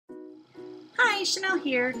Hi, Chanel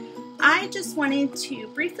here. I just wanted to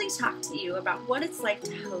briefly talk to you about what it's like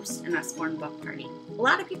to host an Usborne Book party. A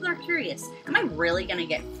lot of people are curious, am I really going to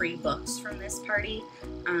get free books from this party?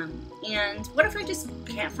 And what if I just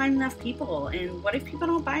can't find enough people? And what if people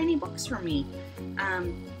don't buy any books from me?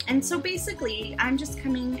 And so basically, I'm just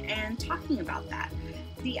coming and talking about that.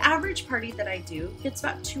 The average party that I do gets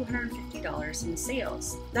about $250 in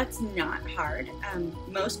sales. That's not hard.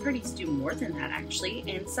 Most parties do more than that actually,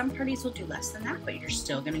 and some parties will do less than that, but you're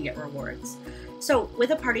still going to get rewards. So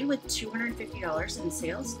with a party with $250 in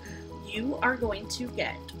sales, you are going to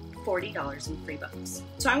get $40 in free books.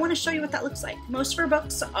 So I want to show you what that looks like. Most of our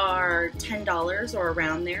books are $10 or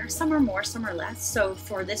around there. Some are more, some are less. So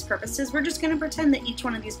for this purposes, we're just going to pretend that each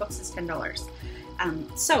one of these books is $10.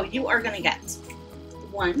 So you are going to get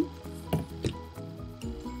 1,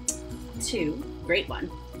 2, great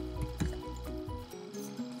one,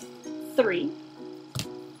 3,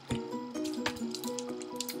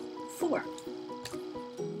 4.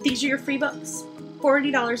 These are your free books.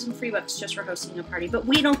 $40 in free books just for hosting a party, but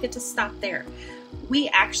we don't get to stop there. We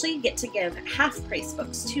actually get to give half-price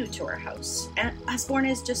books too to our hosts, and Usborne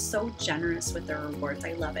is just so generous with their rewards.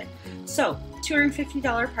 I love it. So,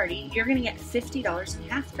 $250 party, you're going to get $50 in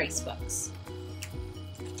half-price books.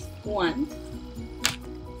 1,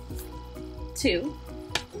 2,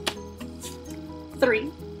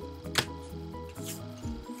 3,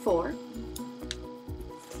 4,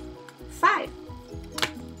 5.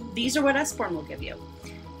 These are what Usborne will give you.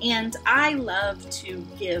 And I love to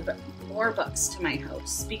give more books to my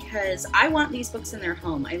hosts because I want these books in their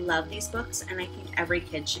home. I love these books and I think every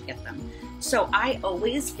kid should get them. So I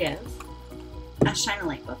always give a Shine a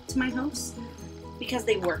Light book to my hosts because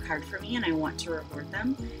they work hard for me and I want to reward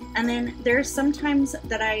them. And then there's sometimes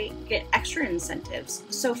that I get extra incentives.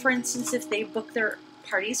 So for instance, if they book their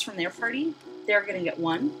parties from their party, they're gonna get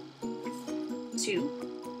 1, 2,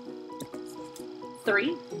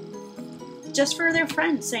 3, just for their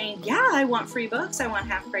friends saying, yeah, I want free books, I want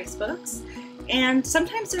half-price books. And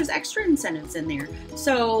sometimes there's extra incentives in there.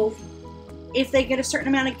 So if they get a certain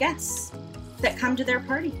amount of guests that come to their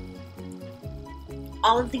party,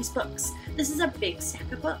 all of these books, this is a big stack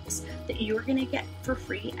of books that you're going to get for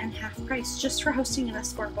free and half price just for hosting an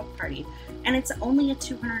Usborne book party. And it's only a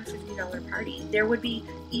 $250 party. There would be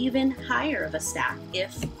even higher of a stack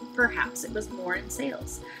if perhaps it was more in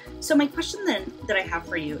sales. So my question then that I have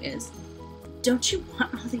for you is, don't you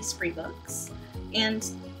want all these free books? And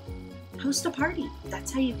host a party.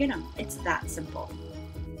 That's how you get them. It's that simple.